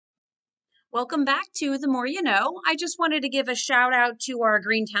Welcome back to The More You Know. I just wanted to give a shout out to our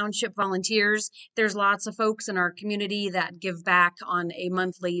Green Township volunteers. There's lots of folks in our community that give back on a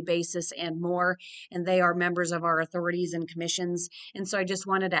monthly basis and more, and they are members of our authorities and commissions. And so I just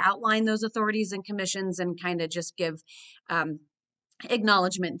wanted to outline those authorities and commissions and kind of just give um,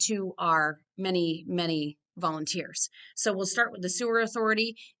 acknowledgement to our many volunteers. So we'll start with the Sewer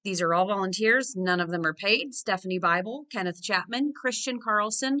Authority. These are all volunteers. None of them are paid. Stephanie Bible, Kenneth Chapman, Christian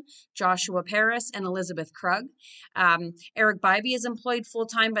Carlson, Joshua Paris, and Elizabeth Krug. Eric Bybee is employed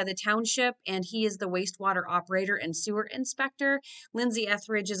full-time by the township, and he is the wastewater operator and sewer inspector. Lindsay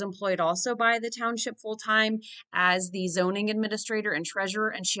Etheridge is employed also by the township full-time as the zoning administrator and treasurer,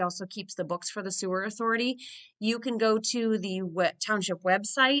 and she also keeps the books for the Sewer Authority. You can go to the township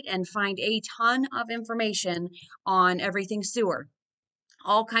website and find a ton of information on everything sewer.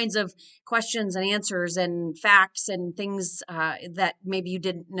 All kinds of questions and answers and facts and things that maybe you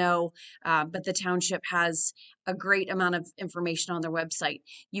didn't know, but the township has a great amount of information on their website.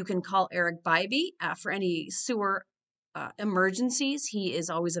 You can call Eric Bybee for any sewer emergencies. He is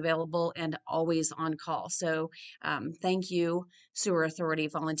always available and always on call. So thank you, Sewer Authority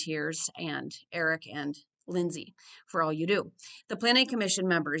volunteers and Eric and Lindsay, for all you do. The Planning Commission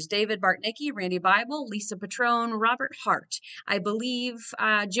members, David Bartnicki, Randy Bible, Lisa Patrone, Robert Hart. I believe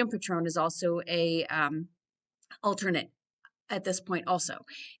Jim Patrone is also a alternate at this point also.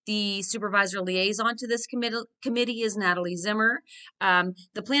 The supervisor liaison to this committee is Natalie Zimmer.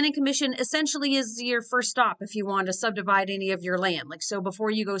 The Planning Commission essentially is your first stop if you want to subdivide any of your land. Like, so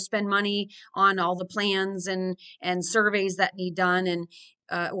before you go spend money on all the plans and surveys that need done and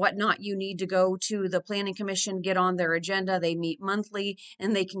whatnot, you need to go to the Planning Commission, get on their agenda. They meet monthly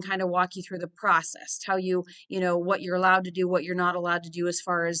and they can kind of walk you through the process, tell you, what you're allowed to do, what you're not allowed to do as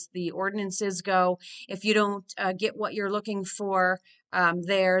far as the ordinances go. If you don't get what you're looking for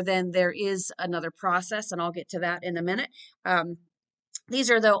then there is another process, and I'll get to that in a minute.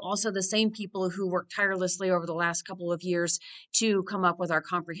 These are, though, also the same people who worked tirelessly over the last couple of years to come up with our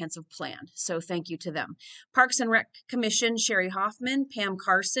comprehensive plan. So thank you to them. Parks and Rec Commission, Sherry Hoffman, Pam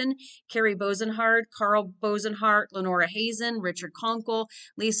Carson, Carrie Bosenhart, Carl Bosenhart, Lenora Hazen, Richard Conkle,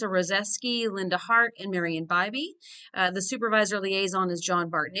 Lisa Rozeski, Linda Hart, and Marion Bybee. The supervisor liaison is John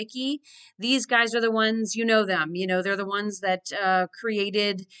Bartnicki. These guys are the ones, you know them. They're the ones that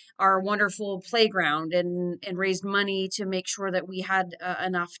created our wonderful playground and raised money to make sure that we had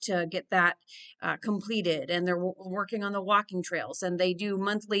enough to get that completed. And they're working on the walking trails, and they do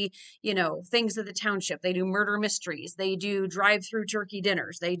monthly, things at the township. They do murder mysteries. They do drive-through turkey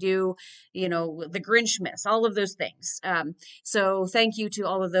dinners. They do, the Grinchmas, all of those things. So thank you to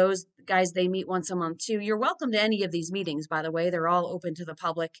all of those guys. They meet once a month too. You're welcome to any of these meetings, by the way. They're all open to the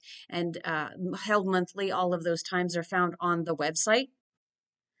public and held monthly. All of those times are found on the website.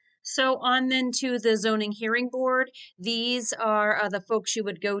 So on then to the zoning hearing board. These are the folks you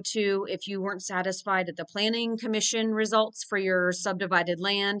would go to if you weren't satisfied at the planning commission results for your subdivided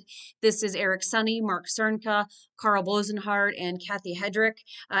land. This is Eric Sunny, Mark Cernka, Carl Bosenhart, and Kathy Hedrick.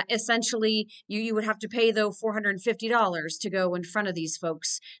 Essentially, you would have to pay, though, $450 to go in front of these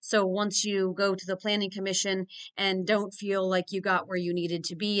folks. So once you go to the planning commission and don't feel like you got where you needed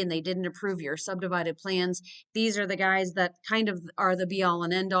to be and they didn't approve your subdivided plans, these are the guys that kind of are the be all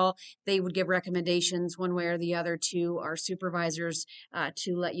and end all. They would give recommendations one way or the other to our supervisors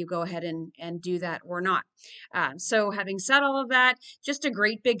to let you go ahead and do that or not. So having said all of that, just a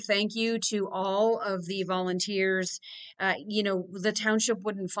great big thank you to all of the volunteers. The township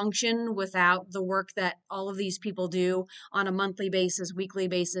wouldn't function without the work that all of these people do on a monthly basis, weekly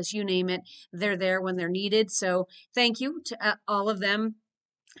basis, you name it. They're there when they're needed. So thank you to all of them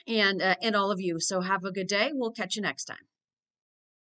and all of you. So have a good day. We'll catch you next time.